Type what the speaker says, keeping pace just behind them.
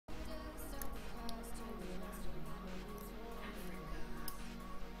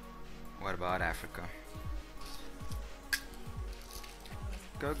about Africa.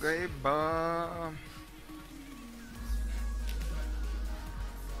 Go Gaber!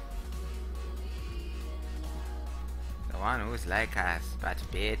 The one who's like us, but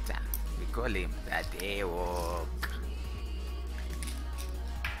better. We call him the Daywalk.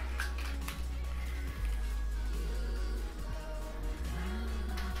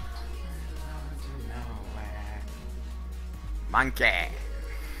 Monkey!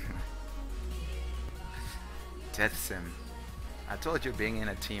 Death sim. I told you being in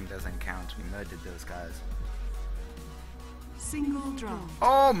a team doesn't count. We murdered those guys. Single draft.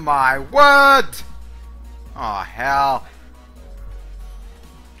 Oh my word! Oh hell.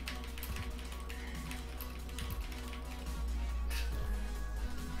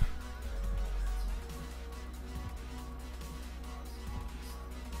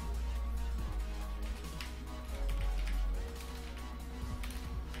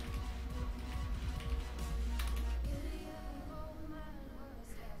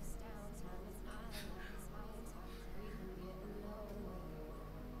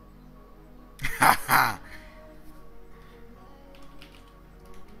 Haha.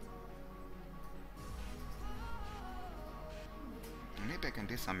 Maybe I can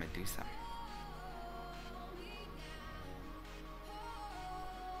do some Medusa.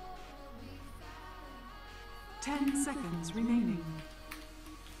 Ten seconds remaining.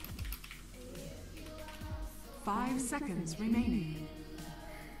 5 seconds remaining.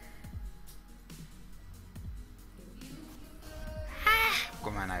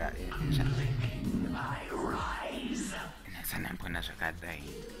 Come on, I got it. I rise.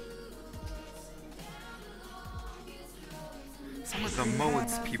 Some of the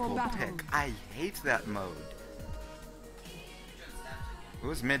modes people pick, I hate that mode.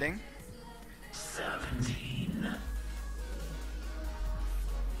 Who's midding? 17.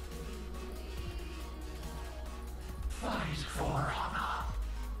 Fight for honor.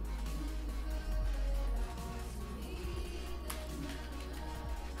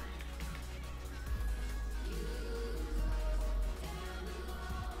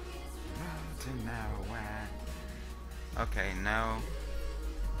 Okay, no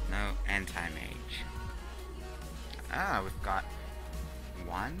anti-mage. Ah, we've got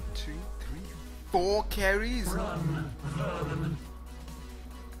 1, 2, 3, 4 carries. Run, vermin.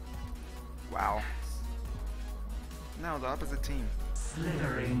 Wow. No, the opposite team.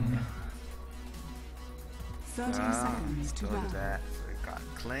 Slithering. 30 seconds to So go. that. So we got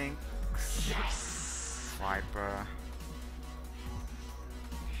Clink, Yes. Viper.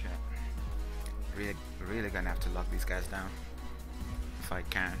 Shit. Really gonna have to lock these guys down. If I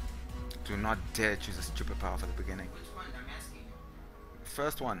can. Do not dare choose a stupid power for the beginning.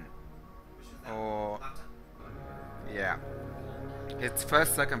 First one. Or yeah. It's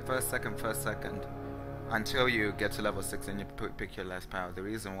first, second, first, second, first, second. Until you get to level 6 and you pick your last power. The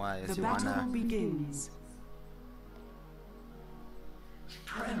reason why is The you battle wanna begins.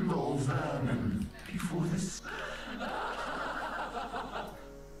 Tremble, vermin, before this.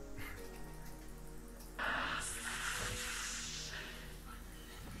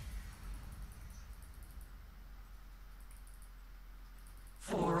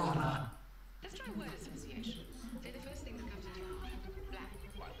 For honor. Let's try word association. Say the first thing that comes into your mind. Black,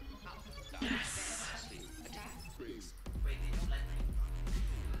 white, up, down, attack.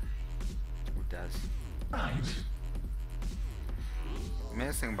 who does. Right.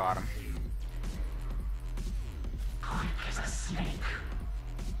 Missing bottom. Quick as a snake.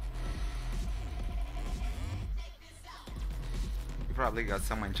 You probably got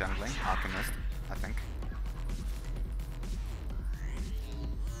someone jungling, Alchemist, I think.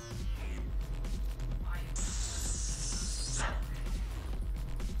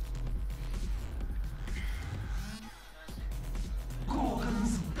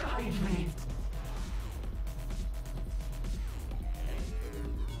 Gorgons, guide me.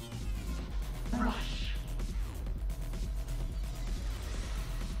 Rush.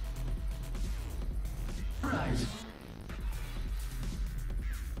 Right.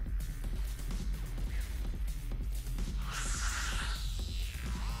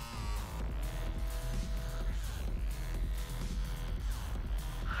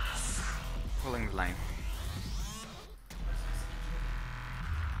 Pulling the line.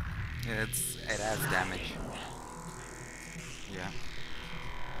 It adds damage. Yeah.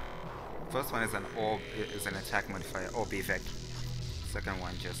 First one is an orb, is an attack modifier, orb effect. Second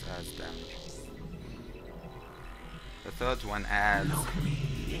one just adds damage. The third one adds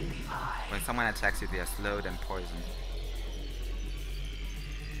when someone attacks you, they are slowed and poisoned.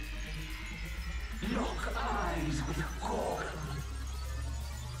 Lock eyes with Gorgon.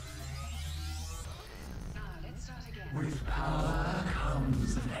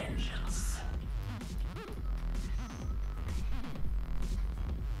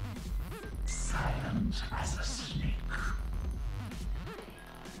 Silent as a snake.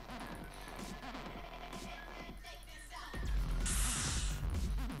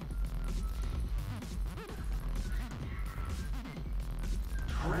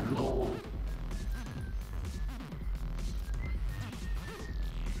 Tremble.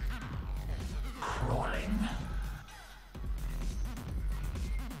 Crawling.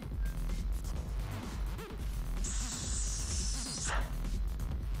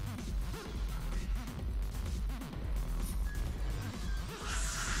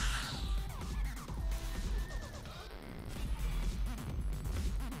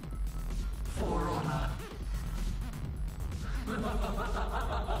 For honor.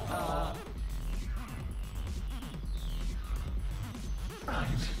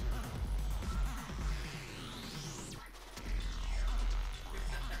 Right.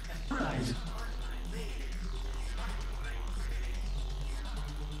 Right.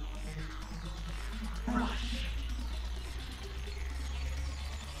 Rush.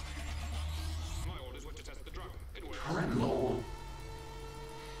 My orders were to test the drug. It worked. Tremble.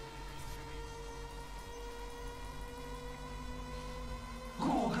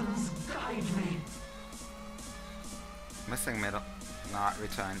 Gorgons, guide me. Missing middle. Not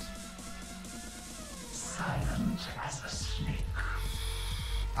returned. Silent as a snake.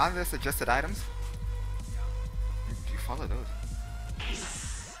 Are there suggested items? Do you follow those?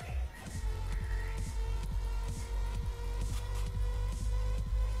 Hiss.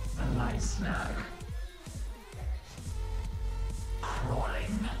 A light snag.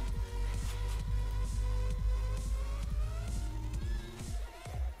 Crawling.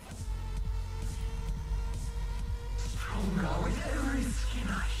 Stronger with every skin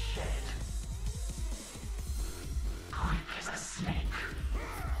I shed. Quick as a snake.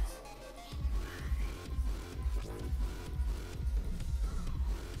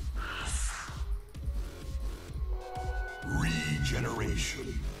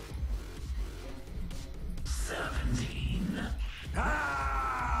 Regeneration. 17.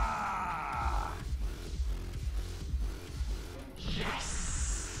 Ah!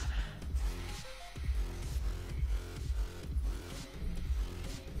 Yes.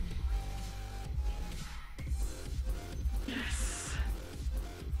 Yes.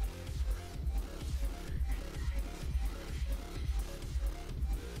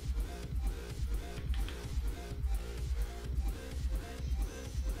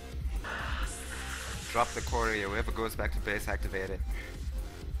 Drop the courier. Whoever goes back to base, activate it.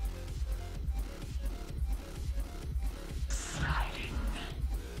 Sliding.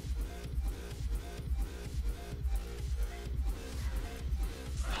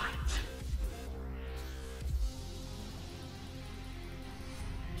 Fight.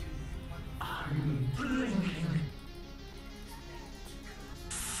 Unblinking.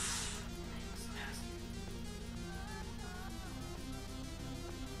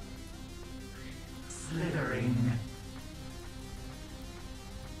 Slithering.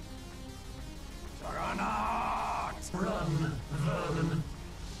 Juggernaut! Run, vermin.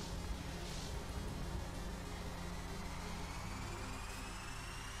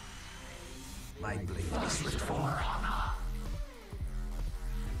 My blade Lust for honor.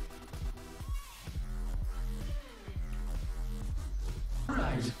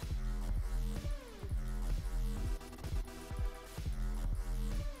 Right.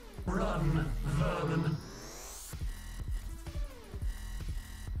 Run, vermin.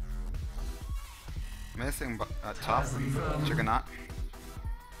 Missing top. Juggernaut.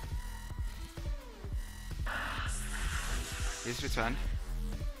 He's returned.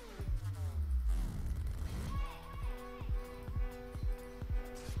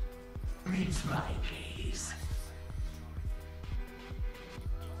 Meet my gaze.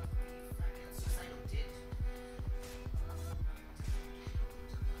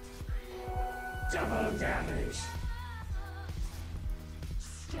 double damage.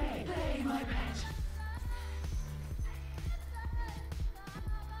 Stay, my pet.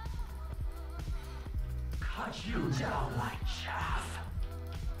 Cut you down like chaff.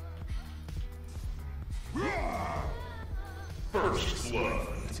 First blood.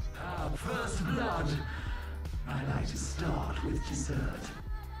 First blood. I like to start with dessert.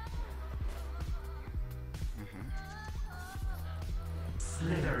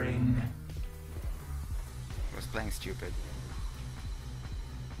 Slithering. I was playing stupid.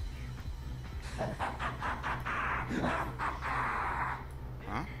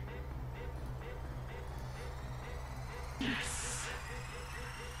 Huh? Yes.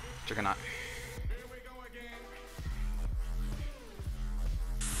 Juggernaut. Here we go again.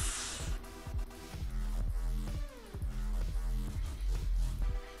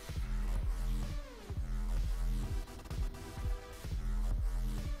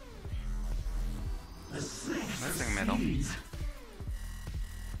 middle. Sneeze.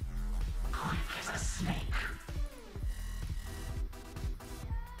 Quick as a snake.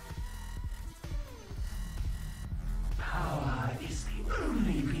 Power is the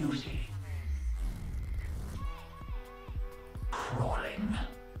only beauty. Crawling.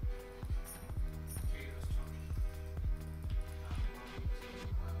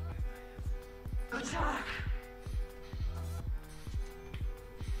 Attack!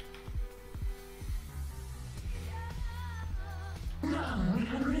 None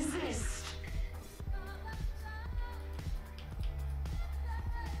can resist.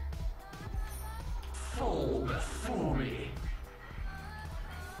 Fall before me.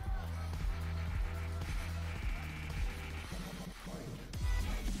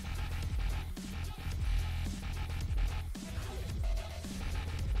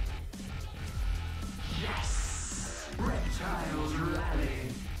 Yes! Reptiles rally.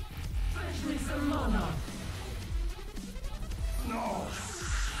 Fetch me some mana. No!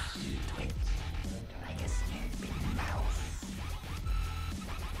 You twit like a snake-bitten mouse.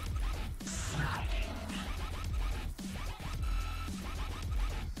 Sliding.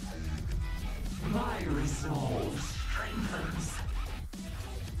 My resolve strengthens.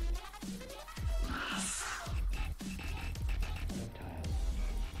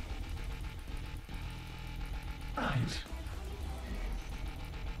 Right.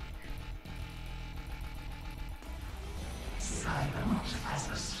 Silent as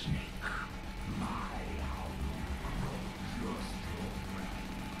a snake.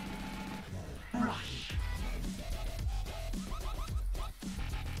 Rush.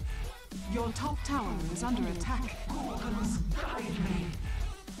 Your top tower is under attack. Gorgons, guide me.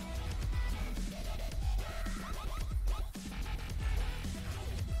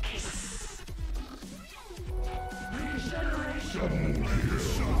 Kiss. Regeneration.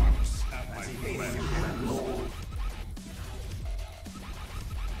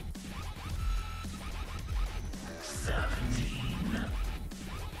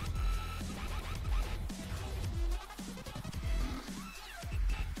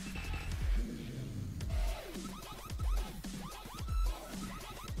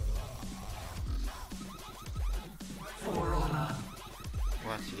 For honor.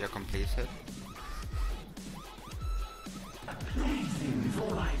 What? You completed? Blazing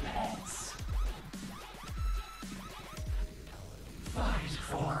for my pets. Fight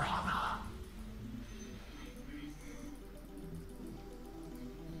for honor.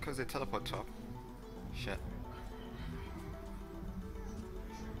 Because they teleport top. Shit.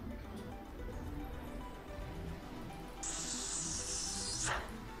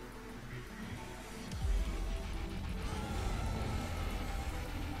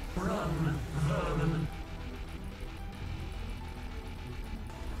 Run, vermin.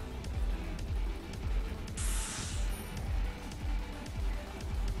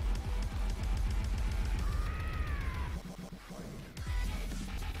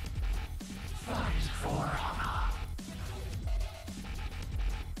 Fight for honor.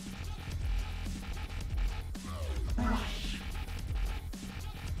 Rush.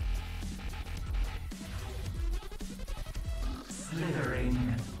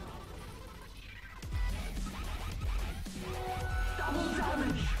 Slithering. Double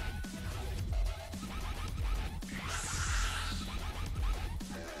damage.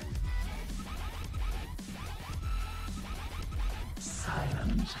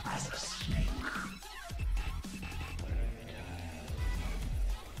 Silent as a snake.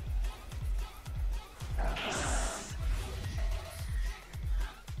 Kiss.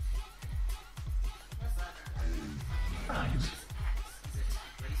 Right.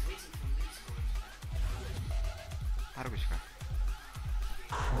 How do we go?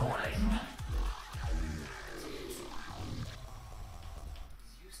 Crawling.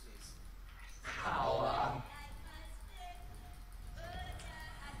 Power.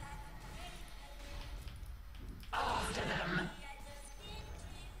 After them.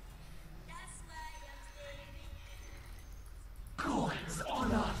 Gorgon's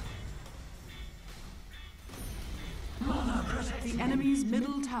honor. Mana protects The enemy's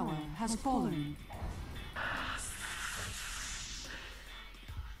middle tower has fallen.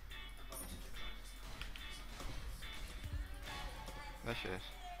 There she is.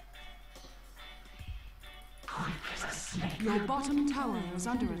 Quick as a snake. Your bottom tower is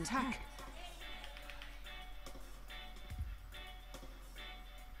under attack.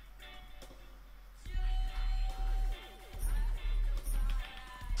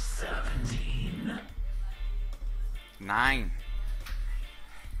 Serpentine. 9.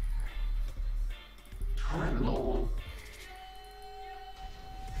 Tremble.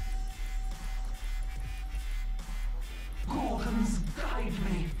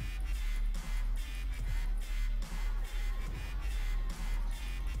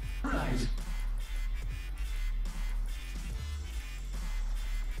 Right.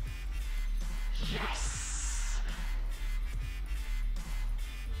 Yes.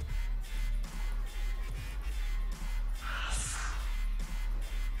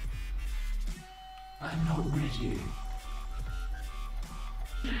 I'm not ready.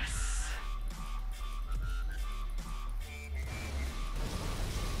 Yes.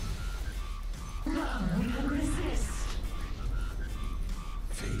 Run, we can resist.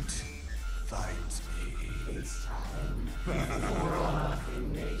 Fate finds me. It's time for our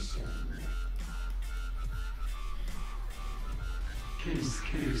nation. Kiss,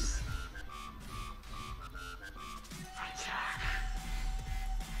 kiss. Attack.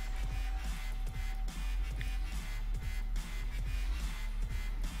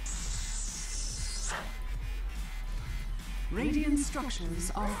 Radiant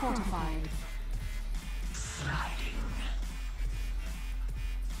structures are fortified. Sliding.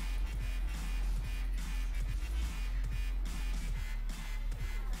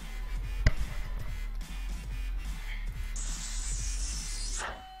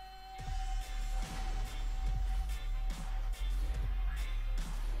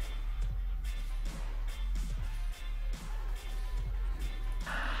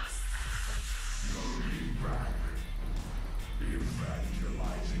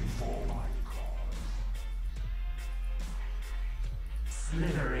 Evangelizing for my cause.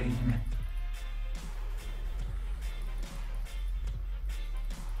 Slithering.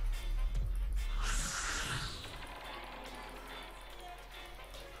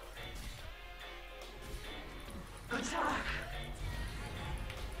 Attack!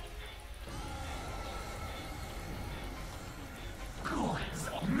 Gorgon's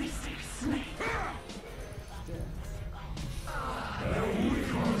mystic snake.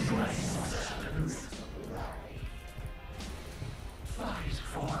 Fight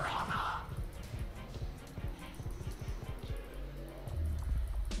for honor.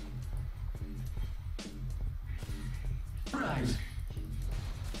 Right.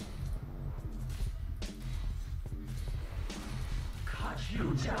 Cut you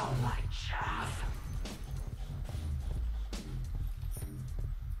down like chaff.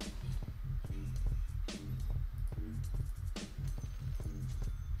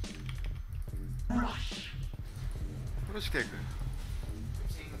 Rush. Vamos kicken.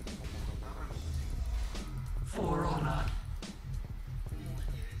 For honor.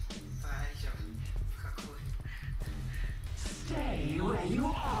 Stay where you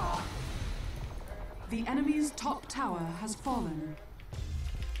are. The enemy's top tower has fallen.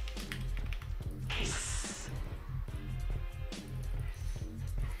 Kiss.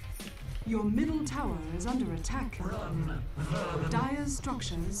 Your middle tower is under attack. Run. Dire's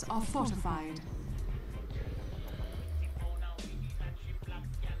structures are fortified.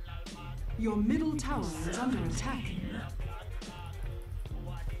 Your middle tower is under attack.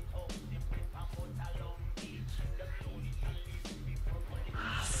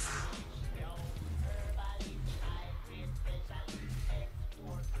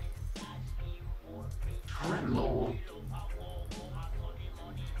 Tremble.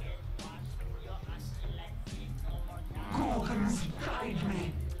 Gorgons, guide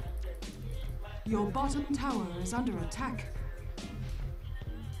me. Your bottom tower is under attack.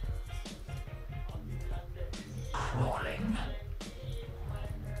 Crawling.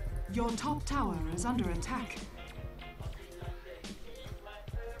 Your top tower is under attack.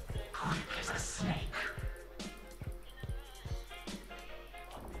 Quick as a snake.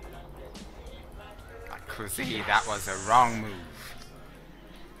 Kuzi, that was a wrong move.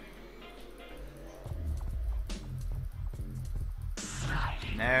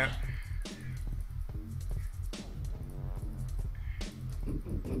 Sliding. No.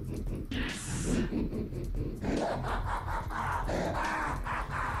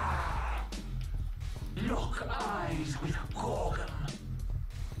 Lock eyes with Gorgon.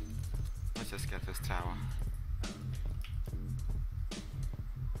 Let's just get this tower.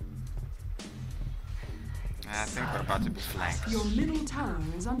 I think we're about to be flanked. Your middle tower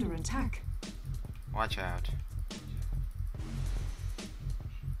is under attack. Watch out.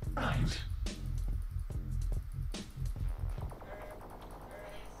 Right.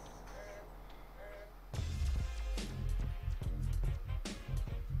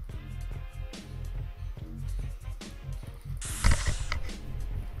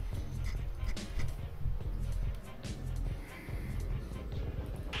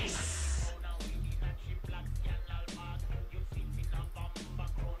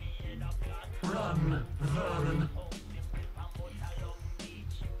 Run, vermin.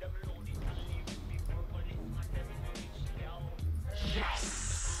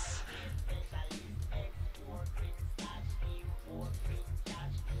 Yes!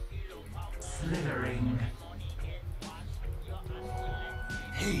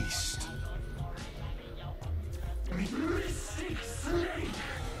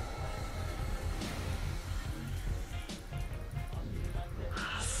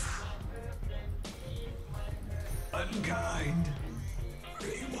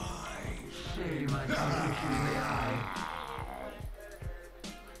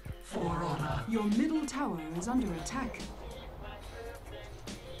 Your middle tower is under attack.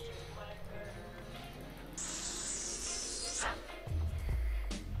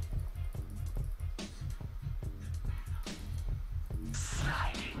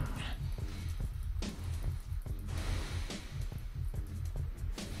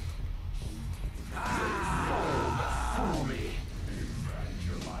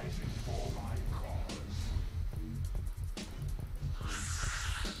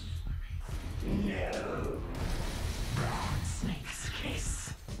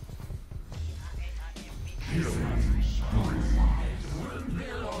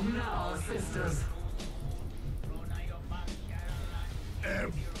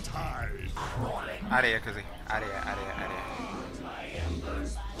 Área, così. Área.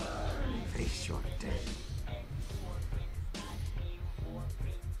 Face your death.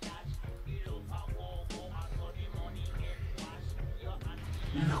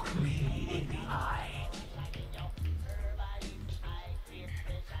 Look me in the eye.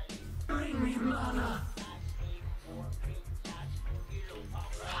 Bring me mana.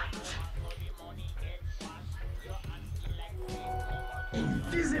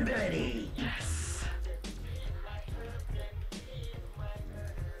 Invisibility. Yes.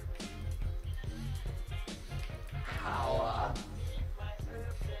 Power.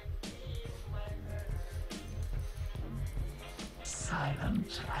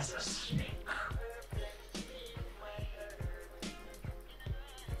 Silent as a snake.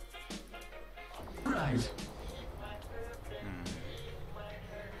 Right.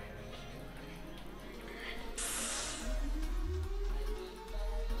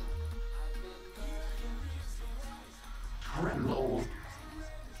 Tremble.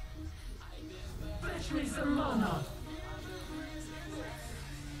 Fetch me some mana.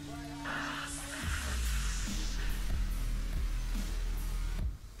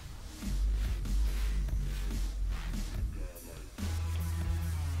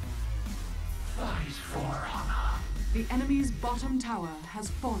 Fight for honor. The enemy's bottom tower has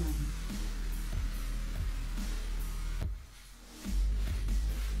fallen.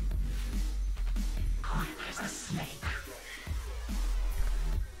 Quick as a snake.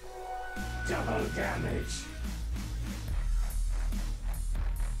 Double damage.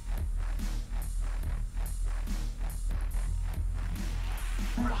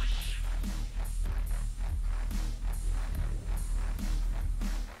 Rush.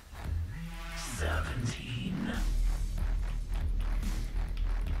 Seventeen.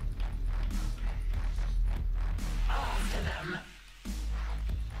 After them.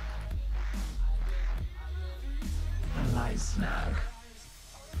 A light snag.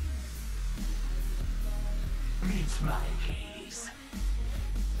 Meet my gaze.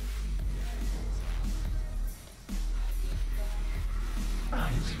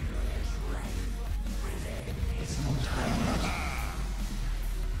 Right. It's no time.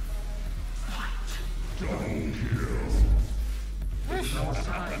 Fight. Don't kill. It's no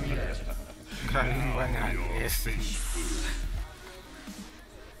time yet.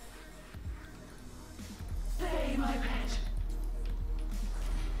 Stay, my pet.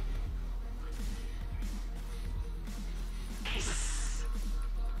 Kiss.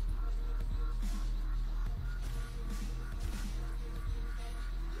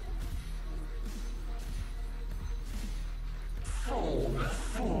 Fall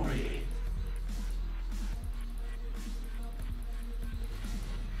before me.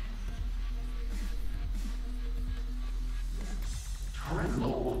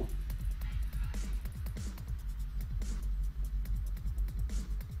 Tremble.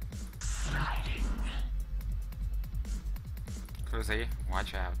 Sliding. Così,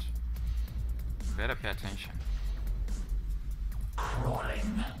 watch out. Better pay attention.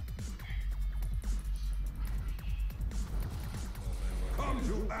 Crawling. Come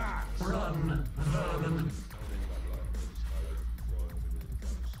to act. Run, vermin.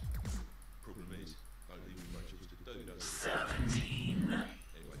 Problem is, I don't even much else to do, don't 17. I?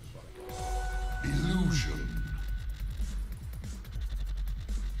 Anyway, fuck it. Illusion.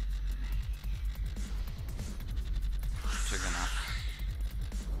 Chicken up.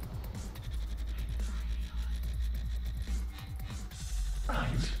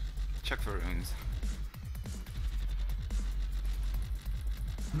 Right. Check for runes.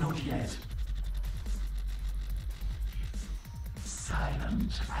 Not yet.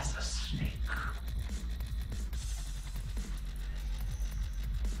 Silent as a snake.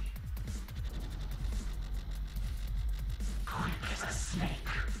 Quick as a snake.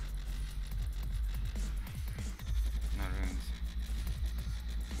 No runes.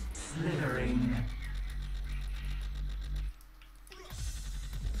 Slithering.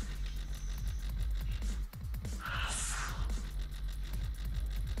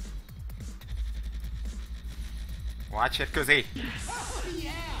 Watch it, Kuzi.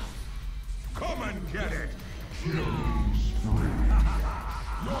 Come and get it! Killing spree.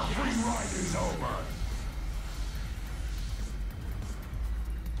 Your free ride is over!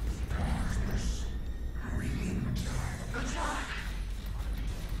 Darkness. Attack!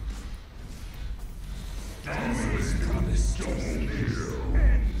 Damage from the stone kill.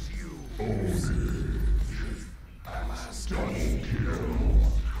 Ends you. Stone kill.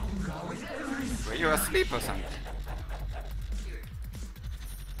 Were you asleep or something?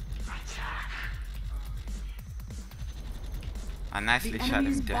 I nicely The shut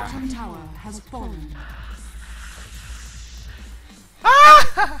enemy's him bottom down. tower has fallen.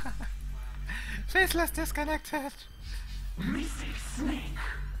 Faceless disconnected. Mystic Snake.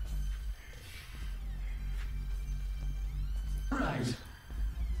 Right.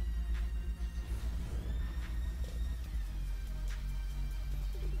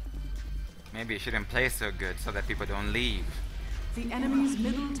 Maybe you shouldn't play so good so that people don't leave. The enemy's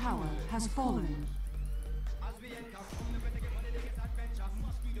middle tower has fallen.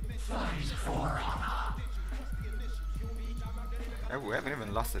 Fight for honor. Oh, we haven't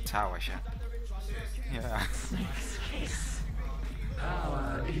even lost the tower yet. Yeah. Snake's kiss.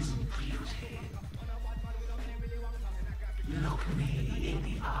 Power isn't beauty. Look me in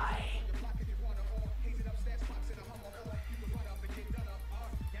the eye.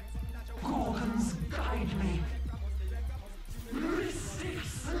 Gorgons guide me. Mystic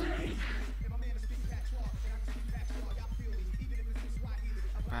Snake.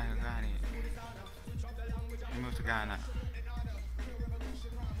 Granny. Move to Ghana.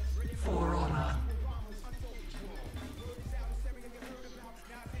 For honor.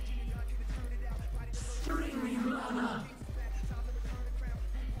 Bring me honor.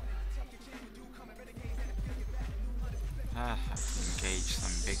 I have to engage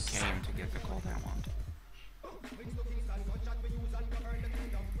some big game to get the gold I want.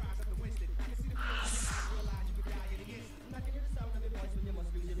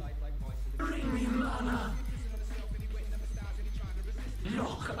 Bring me honor.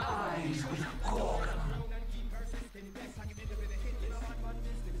 Lock eyes with Gorgon.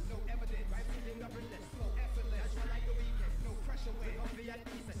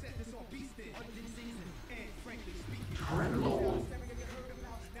 Tremble.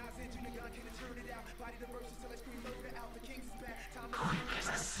 Quick as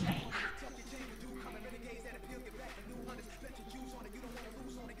a snake.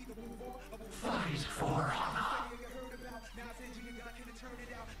 Fight for honor.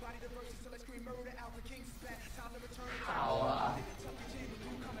 Power.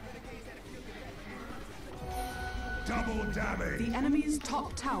 Double damage! The enemy's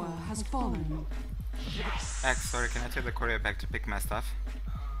top tower has fallen. Yes. X, sorry, can I take the courier back to pick my stuff?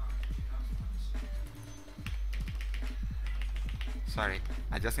 Sorry,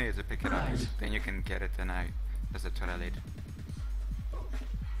 I just needed to pick it up. Right. Then you can get it and there's a toilet.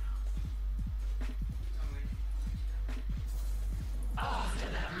 After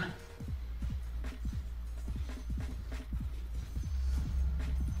them.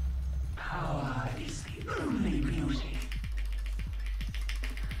 Power is the only beauty.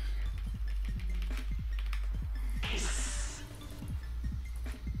 Kiss.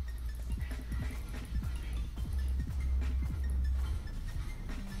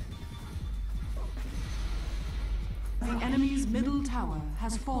 The enemy's middle tower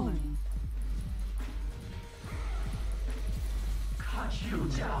has fallen. Cut you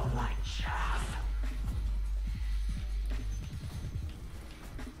down like chaff.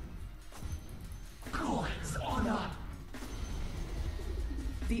 Gorgon's honor.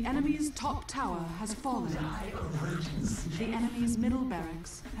 The enemy's top tower has fallen. Die a rodent's The enemy's middle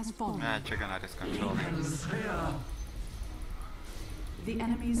barracks has fallen. Ah, Juggernaut is controlling. sphere. The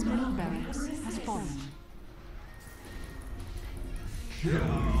enemy's middle barracks has fallen.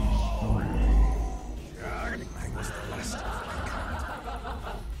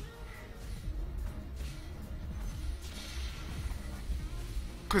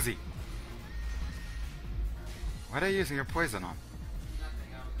 Kuzi! What are you using your poison on?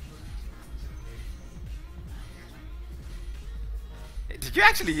 Did you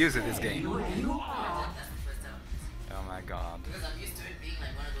actually use it this game? Oh my god.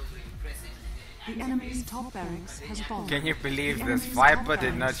 The enemy's top barracks has fallen. Can you believe The this? enemy's Viper top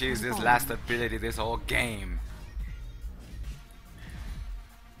did not barracks use has his fallen. last ability this whole game.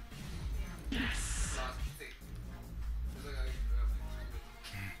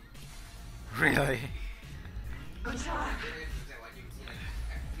 Really? Attack.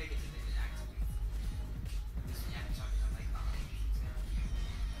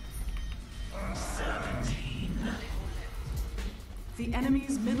 The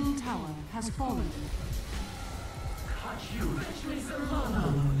enemy's middle tower has fallen.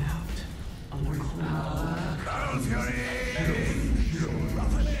 Blown out. Underground. Battle Fury!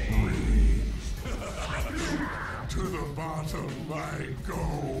 To the bottom I go.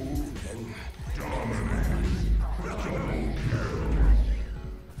 And dominate. Double kill.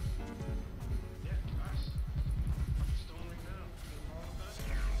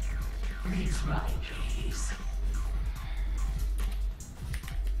 Meet my peace.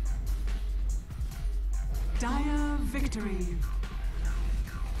 Dire victory.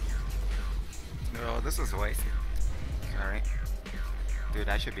 No, this is wasted. Sorry. Dude,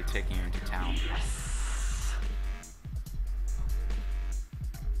 I should be taking you into town.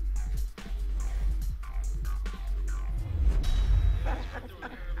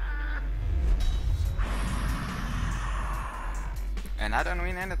 And I don't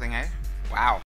win anything, eh? Wow.